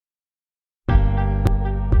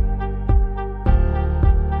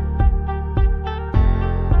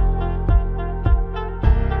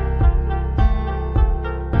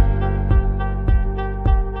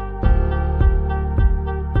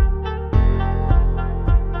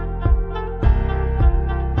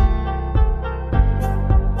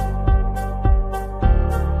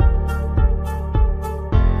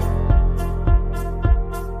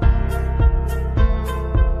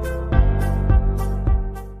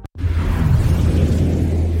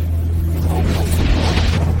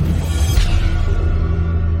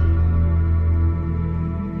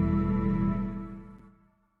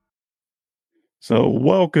So,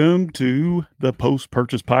 welcome to the Post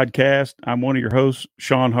Purchase Podcast. I'm one of your hosts,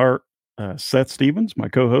 Sean Hart. Seth Stevens, my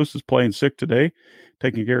co host, is playing sick today,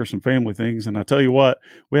 taking care of some family things. And I tell you what,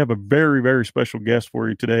 we have a very, very special guest for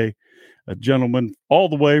you today, a gentleman all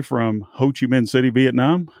the way from Ho Chi Minh City,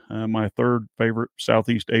 Vietnam, my third favorite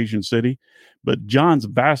Southeast Asian city. But John's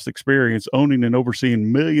vast experience owning and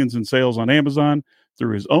overseeing millions in sales on Amazon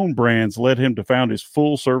through his own brands led him to found his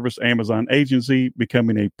full service Amazon agency,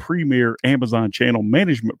 becoming a premier Amazon channel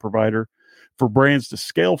management provider for brands to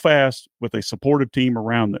scale fast with a supportive team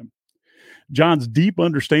around them. John's deep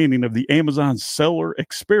understanding of the Amazon seller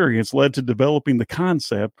experience led to developing the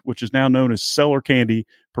concept, which is now known as Seller Candy,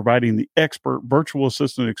 providing the expert virtual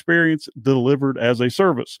assistant experience delivered as a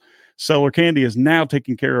service. Seller Candy is now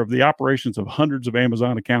taking care of the operations of hundreds of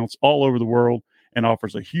Amazon accounts all over the world and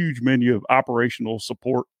offers a huge menu of operational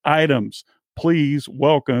support items. Please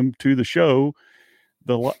welcome to the show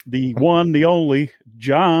the one, the only,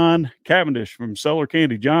 John Cavendish from Seller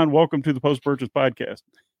Candy. John, welcome to the Post Purchase Podcast.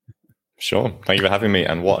 Sure. Thank you for having me.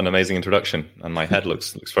 And what an amazing introduction. And my head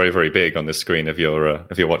looks very, very big on this screen if you're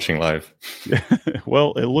watching live.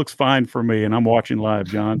 Well, it looks fine for me, and I'm watching live,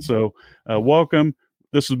 John. So welcome.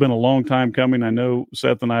 This has been a long time coming. I know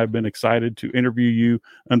Seth and I have been excited to interview you.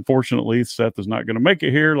 Unfortunately, Seth is not going to make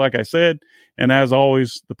it here, like I said. And as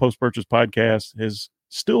always, the Post Purchase Podcast is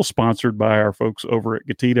still sponsored by our folks over at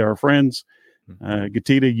Getida, our friends.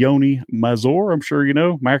 Getida, Yoni, Mazor, I'm sure you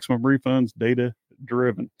know, maximum refunds, data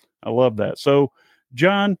driven. I love that. So,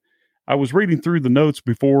 John, I was reading through the notes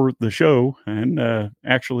before the show, and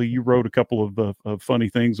actually you wrote a couple of funny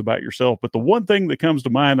things about yourself. But the one thing that comes to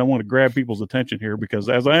mind, I want to grab people's attention here, because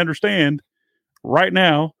as I understand, right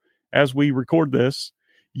now, as we record this,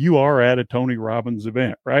 you are at a Tony Robbins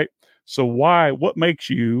event, right? So what makes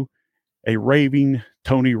you a raving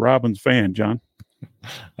Tony Robbins fan, John?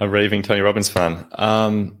 A raving Tony Robbins fan.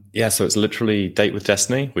 So it's literally Date with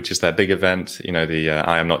Destiny, which is their big event. You know, the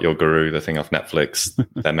I Am Not Your Guru, the thing off Netflix,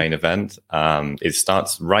 their main event. It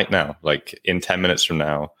starts right now, like in 10 minutes from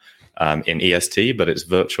now, in EST, but it's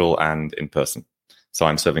virtual and in person. So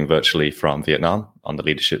I'm serving virtually from Vietnam on the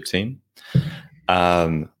leadership team.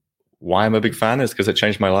 Why I'm a big fan is because it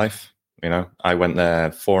changed my life. You know, I went there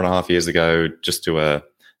 4.5 years ago just to a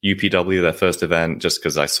UPW, their first event, just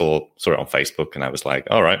because I saw it on Facebook, and I was like,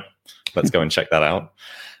 all right, let's go and check that out.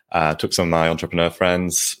 Took some of my entrepreneur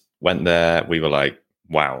friends, went there. We were like,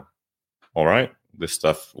 wow, all right, this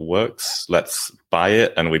stuff works. Let's buy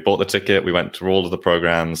it. And we bought the ticket. We went to all of the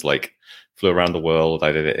programs, like flew around the world.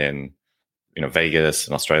 I did it in, Vegas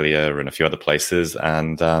and Australia and a few other places.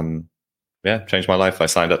 And changed my life. I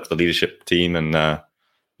signed up to the leadership team and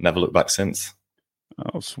never looked back since.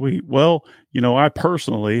 Oh, sweet. Well, I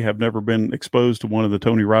personally have never been exposed to one of the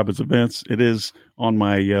Tony Robbins events. It is on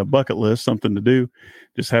my bucket list, something to do.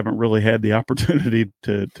 Just haven't really had the opportunity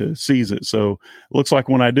to seize it. So it looks like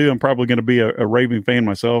when I do, I'm probably going to be a raving fan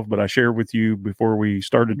myself. But I shared with you before we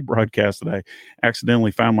started the broadcast that I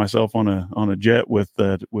accidentally found myself on a jet with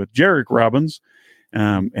Jairek Robbins.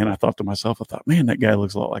 And I thought to myself, man, that guy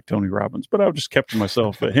looks a lot like Tony Robbins. But I just kept to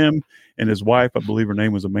myself. But him and his wife, I believe her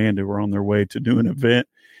name was Amanda, were on their way to do an event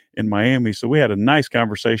in Miami. So we had a nice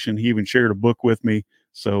conversation. He even shared a book with me.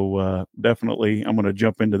 So definitely I'm going to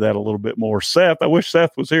jump into that a little bit more. Seth, I wish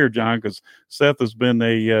Seth was here, John, because Seth has been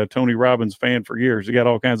a Tony Robbins fan for years. He got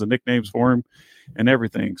all kinds of nicknames for him and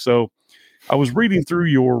everything. So I was reading through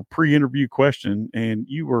your pre-interview question, and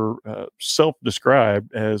you were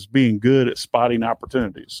self-described as being good at spotting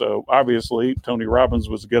opportunities. So obviously, Tony Robbins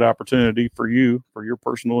was a good opportunity for you, for your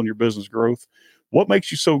personal and your business growth. What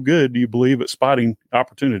makes you so good, do you believe, at spotting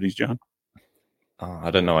opportunities, John?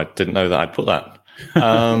 I don't know. I didn't know that I'd put that.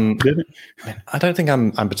 I don't think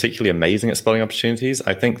I'm particularly amazing at spotting opportunities.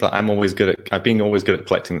 I think that I've been always good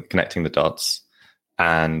at connecting the dots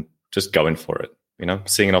and just going for it.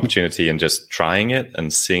 Seeing an opportunity and just trying it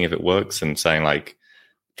and seeing if it works, and saying, like,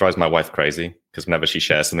 drives my wife crazy because whenever she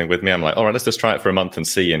shares something with me, I'm like, all right, let's just try it for a month and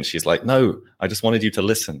see. And she's like, no, I just wanted you to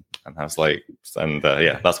listen. And I was like,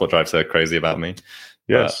 that's what drives her crazy about me.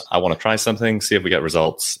 Yes. I want to try something, see if we get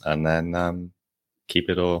results, and then keep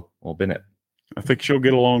it or bin it. I think she'll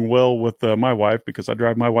get along well with my wife, because I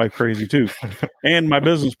drive my wife crazy too. And my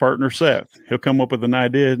business partner, Seth, he'll come up with an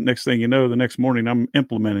idea. Next thing you know, the next morning I'm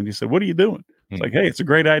implementing. He said, what are you doing? It's like, hey, it's a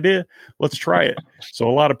great idea. Let's try it. So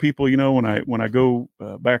a lot of people, when I go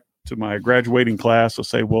back to my graduating class, I'll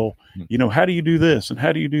say, well, how do you do this? And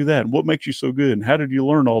how do you do that? And what makes you so good? And how did you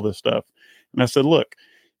learn all this stuff? And I said, look,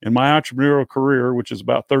 in my entrepreneurial career, which is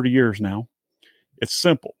about 30 years now, it's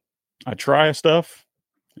simple. I try stuff.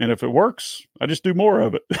 And if it works, I just do more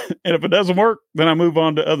of it. And if it doesn't work, then I move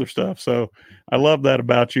on to other stuff. So I love that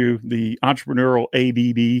about you, the entrepreneurial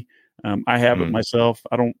ADD. I have it myself.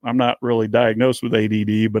 I'm not really diagnosed with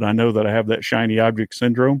ADD, but I know that I have that shiny object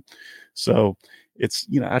syndrome. So it's,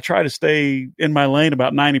 I try to stay in my lane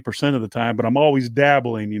about 90% of the time, but I'm always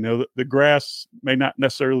dabbling. The grass may not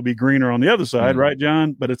necessarily be greener on the other side, right,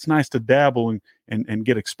 John? But it's nice to dabble and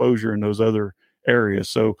get exposure in those other areas.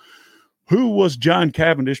 So who was John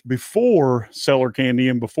Cavendish before Seller Candy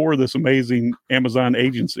and before this amazing Amazon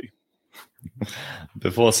agency?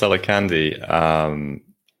 Before Seller Candy,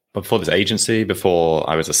 before this agency, before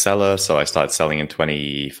I was a seller, so I started selling in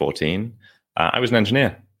 2014. I was an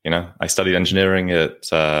engineer. I studied engineering at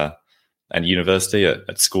university,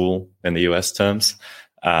 at school in the US terms.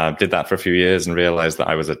 Did that for a few years and realized that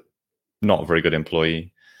I was not a very good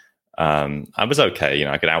employee. I was okay.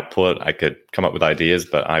 I could output, I could come up with ideas,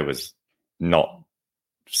 but I was not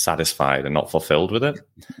satisfied and not fulfilled with it.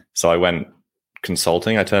 So I went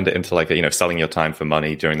consulting. I turned it into like selling your time for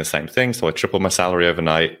money, doing the same thing. So I tripled my salary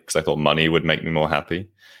overnight because I thought money would make me more happy.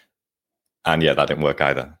 And yeah, that didn't work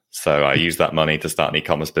either. So I used that money to start an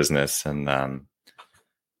e-commerce business. And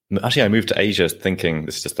actually, I moved to Asia thinking,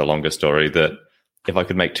 this is just a longer story, that if I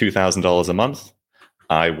could make $2,000 a month,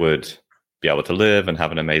 I would be able to live and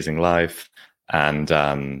have an amazing life and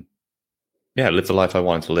live the life I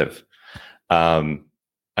wanted to live.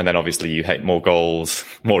 And then obviously you hate more goals,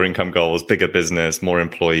 more income goals, bigger business, more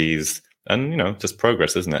employees, and just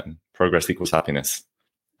progress, isn't it? Progress equals happiness,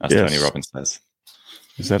 as Tony Robbins says.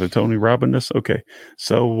 Is that a Tony Robbins? Okay.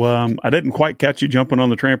 So I didn't quite catch you jumping on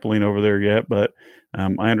the trampoline over there yet, but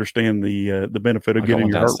I understand the benefit of getting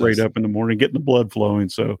your heart rate up in the morning, getting the blood flowing.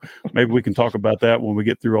 So maybe we can talk about that when we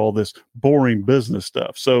get through all this boring business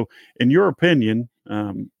stuff. So in your opinion,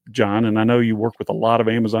 John, and I know you work with a lot of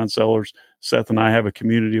Amazon sellers. Seth and I have a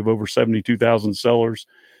community of over 72,000 sellers.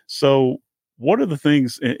 So what are the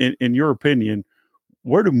things, in your opinion,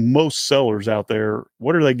 where do most sellers out there,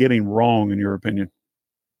 what are they getting wrong in your opinion?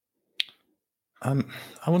 I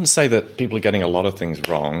wouldn't say that people are getting a lot of things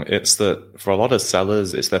wrong. It's that for a lot of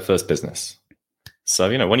sellers, it's their first business. So,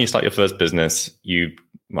 when you start your first business,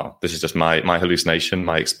 this is just my hallucination,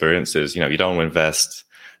 my experience is, you don't want to invest,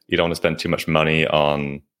 you don't want to spend too much money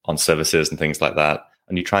on services and things like that.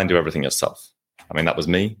 And you try and do everything yourself. I mean, that was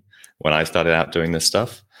me when I started out doing this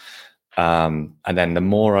stuff. And then the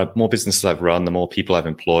more businesses I've run, the more people I've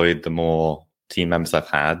employed, the more team members I've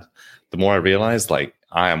had, the more I realized,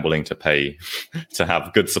 I am willing to pay to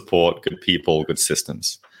have good support, good people, good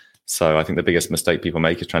systems. So I think the biggest mistake people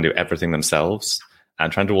make is trying to do everything themselves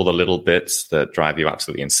and trying to do all the little bits that drive you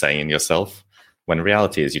absolutely insane yourself. When the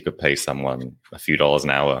reality is you could pay someone a few dollars an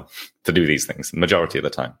hour to do these things, the majority of the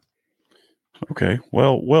time. Okay.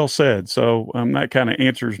 Well said. So that kind of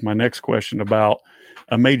answers my next question about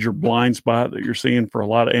a major blind spot that you're seeing for a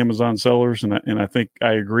lot of Amazon sellers. And I think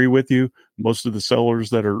I agree with you. Most of the sellers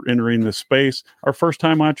that are entering this space are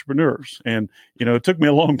first-time entrepreneurs. And, it took me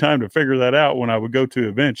a long time to figure that out when I would go to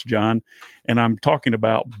events, John, and I'm talking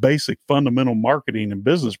about basic fundamental marketing and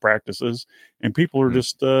business practices. And people are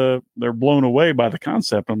just, they're blown away by the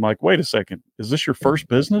concept. I'm like, wait a second, is this your first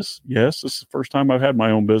business? Yes, this is the first time I've had my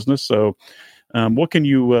own business. So what can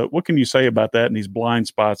you say about that and these blind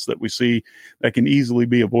spots that we see that can easily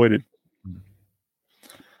be avoided?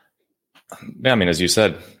 Yeah, I mean, as you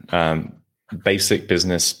said, basic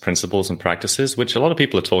business principles and practices, which a lot of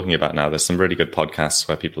people are talking about now. There's some really good podcasts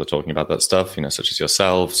where people are talking about that stuff, such as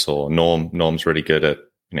yourselves or Norm. Norm's really good at,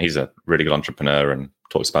 he's a really good entrepreneur and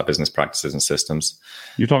talks about business practices and systems.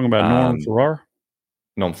 You're talking about Norm Farrar?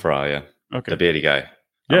 Norm Farrar, yeah. Okay. The beardy guy.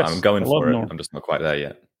 Yes, I'm going for it. Norm. I'm just not quite there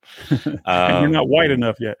yet. And you're not white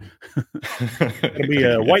enough yet. It'll be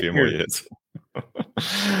a white beard.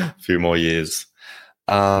 A few more years.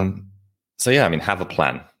 So yeah, I mean, have a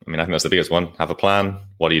plan. I mean, I think that's the biggest one. Have a plan.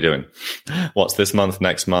 What are you doing? What's this month,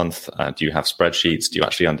 next month? Do you have spreadsheets? Do you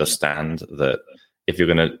actually understand that if you're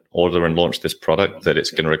going to order and launch this product, that it's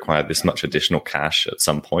going to require this much additional cash at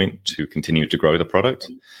some point to continue to grow the product?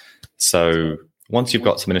 So once you've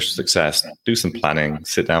got some initial success, do some planning,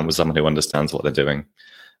 sit down with someone who understands what they're doing,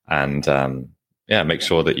 and make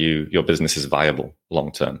sure that your business is viable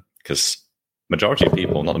long term. Because majority of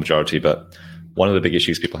people, not the majority, but one of the big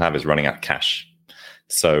issues people have is running out of cash.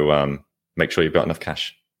 So make sure you've got enough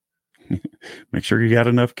cash. Make sure you got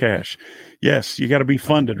enough cash. Yes, you got to be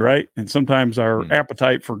funded, right? And sometimes our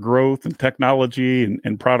appetite for growth and technology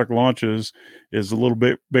and product launches is a little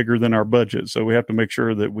bit bigger than our budget. So we have to make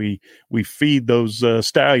sure that we feed those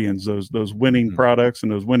stallions, those winning products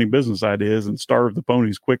and those winning business ideas, and starve the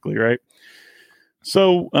ponies quickly, right?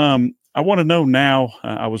 So I want to know now.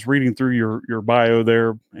 I was reading through your bio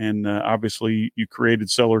there, and obviously you created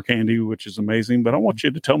Seller Candy, which is amazing. But I want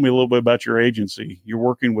you to tell me a little bit about your agency. You're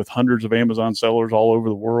working with hundreds of Amazon sellers all over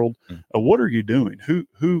the world. What are you doing?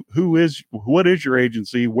 What is your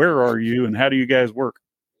agency? Where are you, and how do you guys work?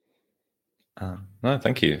 No,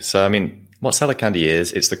 thank you. So, I mean, what Seller Candy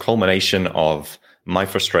is, it's the culmination of my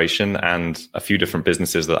frustration and a few different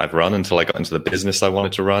businesses that I've run until I got into the business I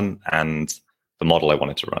wanted to run and the model I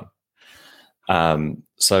wanted to run.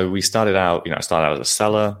 So we started out, I started out as a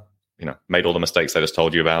seller, made all the mistakes I just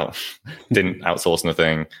told you about, didn't outsource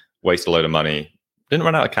anything, wasted a load of money, didn't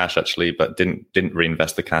run out of cash actually, but didn't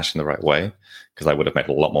reinvest the cash in the right way because I would have made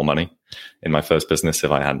a lot more money in my first business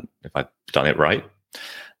if I'd done it right.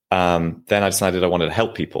 Then I decided I wanted to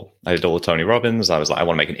help people. I did all the Tony Robbins. I was like, I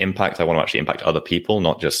want to make an impact. I want to actually impact other people,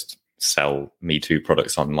 not just sell Me Too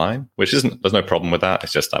products online, there's no problem with that.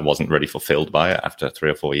 It's just I wasn't really fulfilled by it after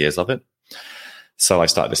 3 or 4 years of it. So I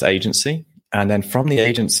started this agency. And then from the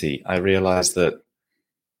agency, I realized that,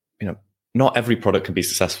 not every product can be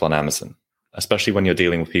successful on Amazon, especially when you're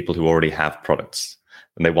dealing with people who already have products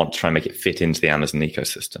and they want to try and make it fit into the Amazon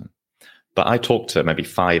ecosystem. But I talked to maybe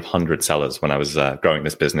 500 sellers when I was growing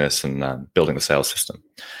this business and building the sales system.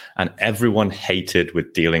 And everyone hated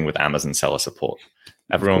with dealing with Amazon seller support.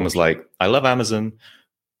 Everyone was like, I love Amazon,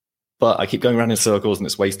 but I keep going around in circles and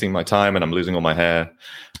it's wasting my time and I'm losing all my hair.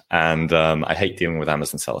 And I hate dealing with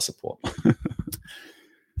Amazon seller support.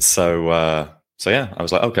 So yeah, I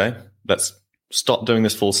was like, okay, let's stop doing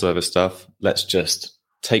this full service stuff. Let's just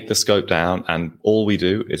take the scope down. And all we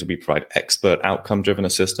do is we provide expert outcome driven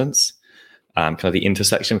assistance. Kind of the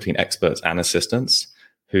intersection between experts and assistants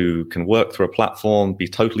who can work through a platform, be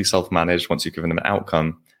totally self-managed once you've given them an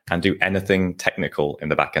outcome, and do anything technical in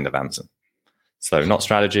the back end of Amazon. So not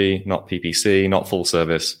strategy, not PPC, not full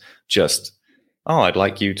service, just, I'd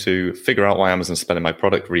like you to figure out why Amazon's spending my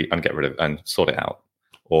product and get rid of and sort it out,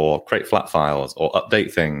 or create flat files, or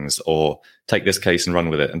update things, or take this case and run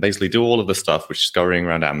with it, and basically do all of the stuff which is scurrying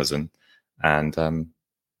around Amazon and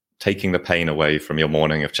taking the pain away from your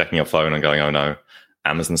morning of checking your phone and going, oh no,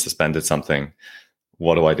 Amazon suspended something.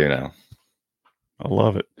 What do I do now? I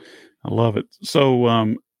love it.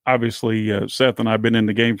 So obviously, Seth and I have been in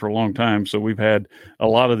the game for a long time, so we've had a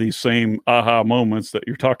lot of these same aha moments that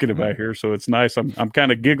you're talking about here. So it's nice. I'm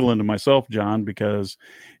kind of giggling to myself, John, because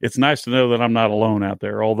it's nice to know that I'm not alone out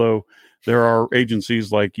there. Although there are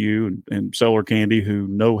agencies like you and Seller Candy who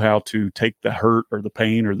know how to take the hurt or the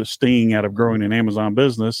pain or the sting out of growing an Amazon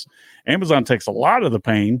business. Amazon takes a lot of the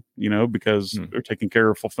pain, because they're taking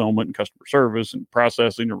care of fulfillment and customer service and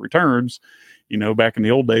processing and returns. Back in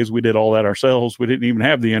the old days, we did all that ourselves. We didn't even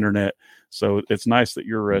have the internet. So it's nice that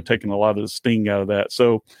you're taking a lot of the sting out of that.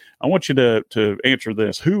 So I want you to answer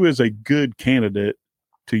this. Who is a good candidate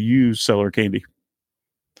to use Seller Candy?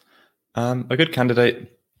 A good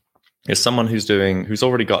candidate is someone who's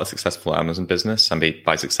already got a successful Amazon business. And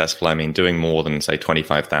by successful, I mean doing more than, say,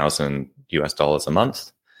 $25,000 a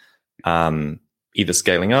month, either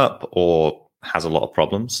scaling up or has a lot of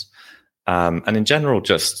problems. And in general,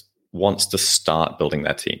 just wants to start building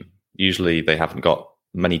their team. Usually they haven't got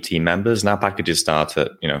many team members. Now packages start at,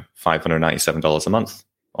 $597 a month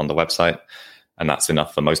on the website. And that's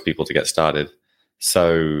enough for most people to get started.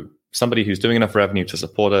 So somebody who's doing enough revenue to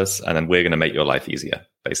support us, and then we're going to make your life easier.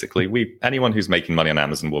 Basically, anyone who's making money on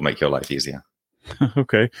Amazon will make your life easier.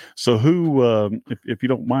 Okay. So who, if you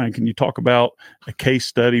don't mind, can you talk about a case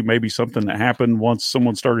study, maybe something that happened once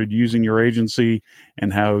someone started using your agency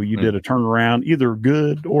and how you did a turnaround, either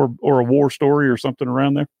good or a war story or something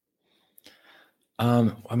around there?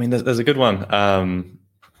 There's a good one.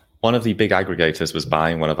 One of the big aggregators was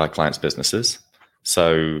buying one of our clients' businesses.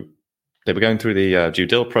 So they were going through the due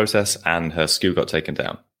diligence process and her SKU got taken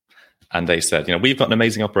down. And they said, we've got an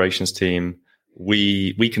amazing operations team.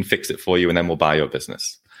 We can fix it for you and then we'll buy your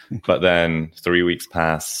business. But then 3 weeks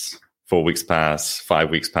pass, 4 weeks pass, 5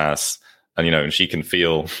 weeks pass, and, and she can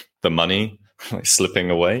feel the money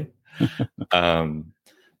slipping away.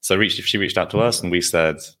 So she reached out to us and we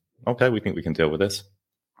said, okay, we think we can deal with this.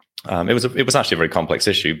 It was actually a very complex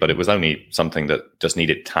issue, but it was only something that just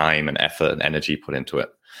needed time and effort and energy put into it.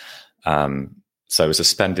 So it was a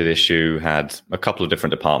suspended issue, had a couple of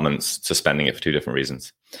different departments suspending it for 2 different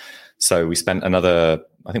reasons. So we spent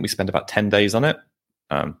about 10 days on it,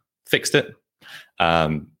 fixed it, got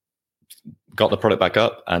the product back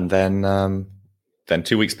up, and then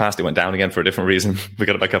 2 weeks passed, it went down again for a different reason. We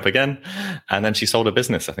got it back up again. And then she sold a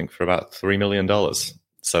business, I think, for about $3 million.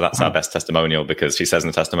 So that's our best testimonial, because she says in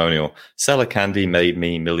the testimonial, Seller Candy made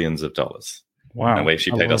me millions of dollars. Wow. And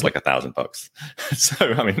she paid us like $1,000.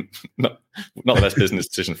 So, I mean, not the best business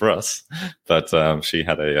decision for us, but she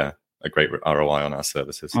had a great ROI on our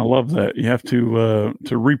services. I love that. You have to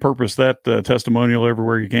repurpose that testimonial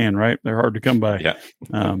everywhere you can, right? They're hard to come by. Yeah.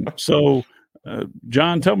 So,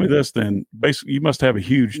 John, tell me this then. Basically, you must have a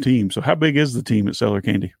huge team. So how big is the team at Seller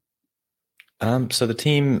Candy? So the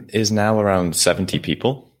team is now around 70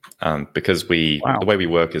 people. Because the way we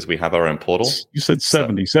work is we have our own portal. You said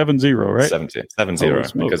 70, 70, right? 70,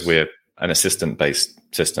 because we're an assistant-based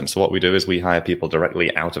system. So what we do is we hire people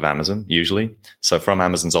directly out of Amazon, usually. So from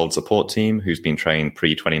Amazon's old support team, who's been trained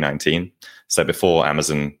pre-2019. So before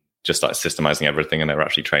Amazon just started systemizing everything and they were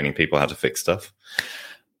actually training people how to fix stuff.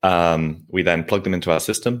 We then plug them into our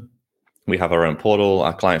system. We have our own portal.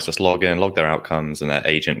 Our clients just log in, log their outcomes, and their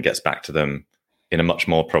agent gets back to them in a much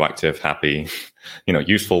more proactive, happy,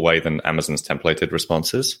 useful way than Amazon's templated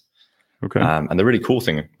responses. Okay. And the really cool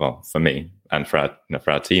thing, well, for me and for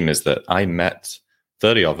our team, is that I met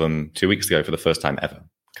 30 of them 2 weeks ago for the first time ever,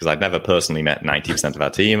 because I'd never personally met 90% of our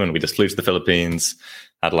team, and we just flew to the Philippines,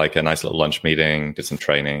 had like a nice little lunch meeting, did some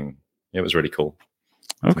training. It was really cool.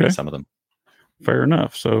 Okay. Some of them. Fair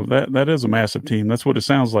enough. So that is a massive team. That's what it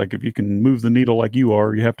sounds like. If you can move the needle like you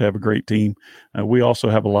are, you have to have a great team. We also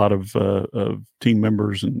have a lot of team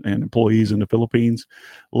members and employees in the Philippines.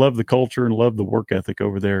 Love the culture and love the work ethic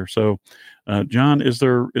over there. So, John, is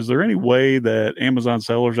there any way that Amazon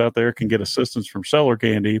sellers out there can get assistance from Seller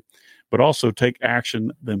Candy, but also take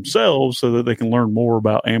action themselves so that they can learn more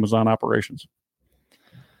about Amazon operations?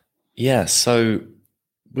 Yeah. So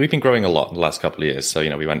we've been growing a lot in the last couple of years. So,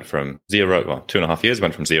 we went from 2.5 years,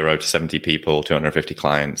 went from 0 to 70 people, 250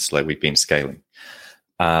 clients. Like, we've been scaling.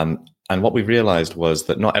 And what we realized was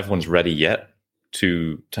that not everyone's ready yet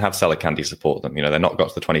to have Seller Candy support them. They're not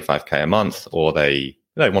got to the 25K a month, or they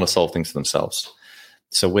want to solve things for themselves.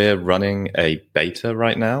 So we're running a beta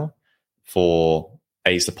right now for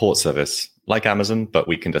a support service like Amazon, but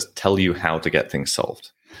we can just tell you how to get things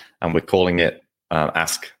solved. And we're calling it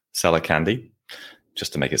Ask Seller Candy,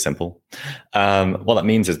 just to make it simple. What that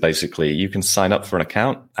means is basically you can sign up for an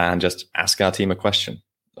account and just ask our team a question.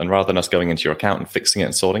 And rather than us going into your account and fixing it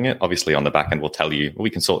and sorting it, obviously on the back end, we'll tell you, we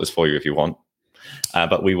can sort this for you if you want.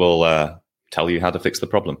 But we will tell you how to fix the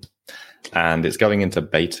problem. And it's going into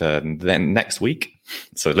beta then next week.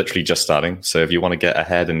 So literally just starting. So if you want to get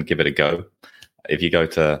ahead and give it a go, if you go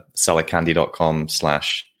to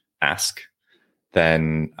sellercandy.com/ask,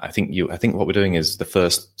 then I think what we're doing is the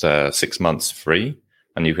first 6 months free,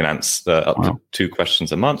 and you can answer up to 2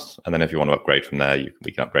 questions a month. And then if you want to upgrade from there,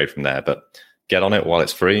 we can upgrade from there. But get on it while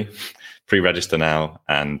it's free. Pre-register now,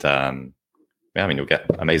 and you'll get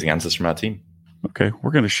amazing answers from our team. Okay,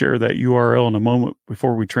 we're going to share that URL in a moment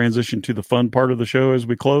before we transition to the fun part of the show as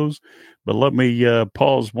we close. But let me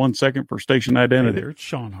pause 1 second for station identity. Hey there, it's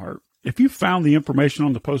Sean Hart. If you found the information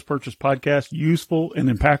on the Post-Purchase Podcast useful and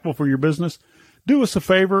impactful for your business, do us a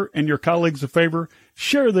favor and your colleagues a favor.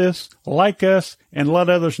 Share this, like us, and let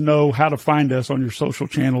others know how to find us on your social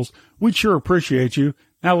channels. We'd sure appreciate you.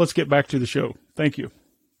 Now let's get back to the show. Thank you.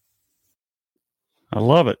 I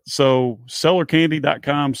love it. So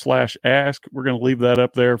sellercandy.com/ask. We're going to leave that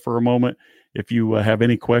up there for a moment. If you have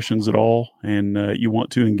any questions at all and you want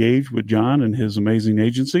to engage with John and his amazing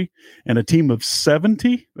agency and a team of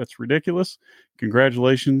 70, that's ridiculous.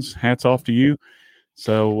 Congratulations. Hats off to you.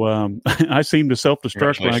 So I seem to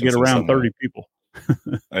self-destruct when I get around 30 people.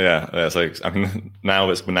 Yeah. So now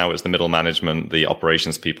it's the middle management, the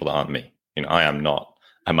operations people that aren't me. I am not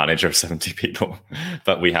a manager of 70 people,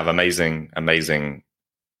 but we have amazing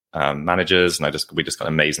managers, and we just got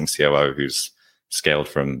an amazing COO who's scaled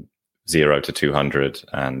from 0 to 200,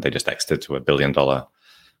 and they just exited to $1 billion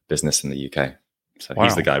business in the UK. So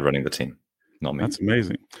He's the guy running the team, not me. That's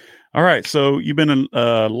amazing. All right, so you've been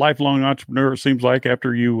a lifelong entrepreneur, it seems like,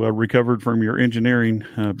 after you recovered from your engineering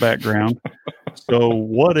background. So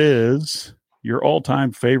what is your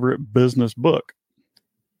all-time favorite business book?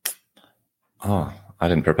 Oh, I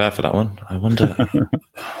didn't prepare for that one. I wonder,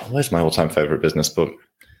 where's my all-time favorite business book?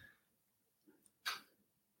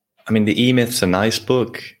 I mean, The E-Myth's a nice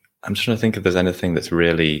book. I'm just trying to think if there's anything that's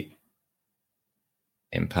really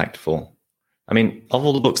impactful. I mean, of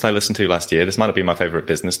all the books I listened to last year, this might have been my favorite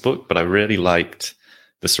business book, but I really liked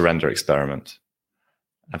The Surrender Experiment.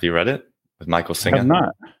 Have you read it? With Michael Singer? I have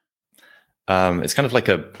not. It's kind of like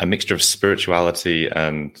a mixture of spirituality,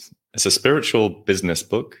 and it's a spiritual business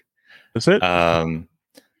book. That's it?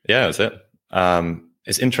 Yeah, that's it.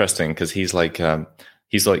 It's interesting because he's like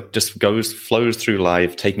just flows through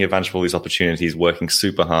life, taking advantage of all these opportunities, working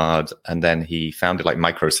super hard, and then he founded like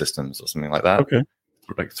Microsystems or something like that. Okay.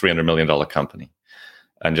 Like $300 million company,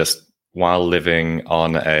 and just while living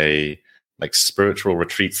on a like spiritual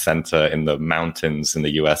retreat center in the mountains in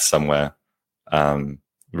the US somewhere.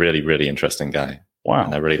 Really, really interesting guy. Wow.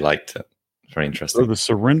 And I really liked it. Very interesting. So the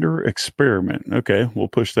Surrender Experiment. Okay, we'll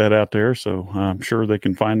push that out there. So I'm sure they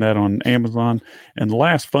can find that on Amazon. And the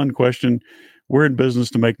last fun question. We're in business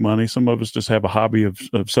to make money. Some of us just have a hobby of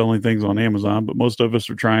selling things on Amazon, but most of us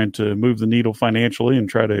are trying to move the needle financially and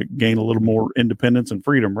try to gain a little more independence and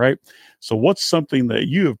freedom, right? So what's something that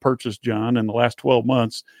you have purchased, John, in the last 12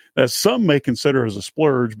 months that some may consider as a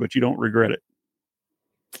splurge, but you don't regret it?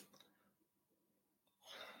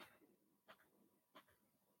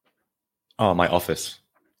 Oh, my office.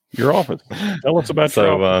 Your office. Tell us about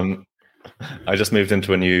your office. I just moved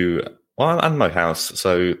into a new, and my house.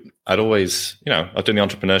 So I'd always, I was doing the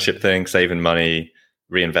entrepreneurship thing, saving money,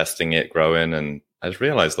 reinvesting it, growing. And I just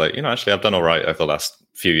realized actually I've done all right over the last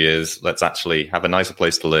few years. Let's actually have a nicer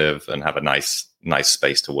place to live and have a nice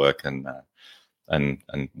space to work and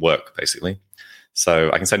work basically.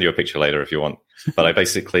 So I can send you a picture later if you want. But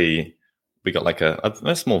we got like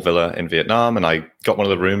a small villa in Vietnam, and I got one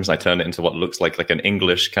of the rooms and I turned it into what looks like an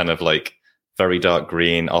English kind of like very dark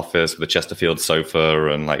green office with a Chesterfield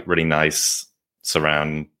sofa and like really nice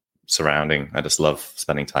surrounding. I just love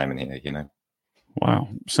spending time in here, Wow.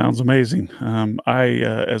 Sounds amazing. I,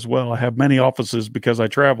 as well, I have many offices because I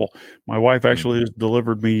travel. My wife actually has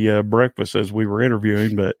delivered me breakfast as we were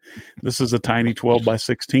interviewing, but this is a tiny 12 by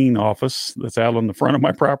 16 office that's out on the front of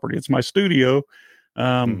my property. It's my studio.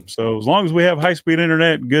 So as long as we have high-speed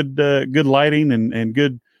internet, good lighting and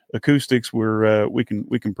good acoustics, we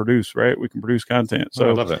can produce, right? We can produce content. So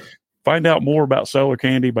I love it. Find out more about Cellar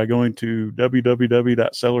Candy by going to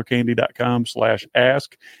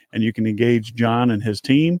www.cellarcandy.com/ask, and you can engage John and his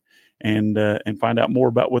team and find out more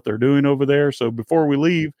about what they're doing over there. So before we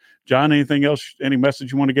leave, John, anything else, any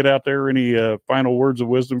message you want to get out there? Any final words of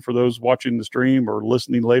wisdom for those watching the stream or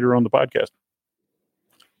listening later on the podcast?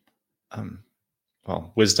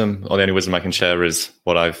 Well, wisdom, or the only wisdom I can share is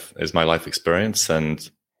is my life experience, and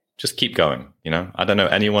just keep going. I don't know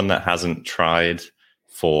anyone that hasn't tried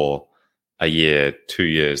for a year, 2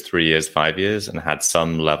 years, 3 years, 5 years, and had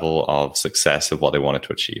some level of success of what they wanted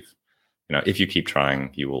to achieve. If you keep trying,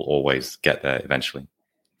 you will always get there eventually.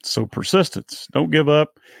 So persistence, don't give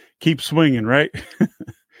up, keep swinging, right?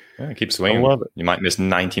 Yeah, keep swinging. I love it. You might miss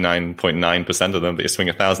 99.9% of them, but you swing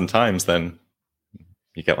 1,000 times, then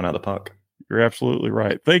you get one out of the park. You're absolutely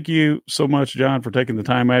right. Thank you so much, John, for taking the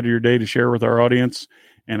time out of your day to share with our audience.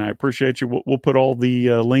 And I appreciate you. We'll put all the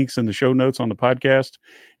links in the show notes on the podcast.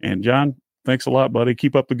 And John, thanks a lot, buddy.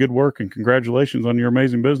 Keep up the good work and congratulations on your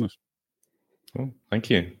amazing business. Cool. Thank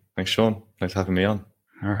you. Thanks, Sean. Thanks for having me on.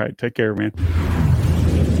 All right. Take care, man.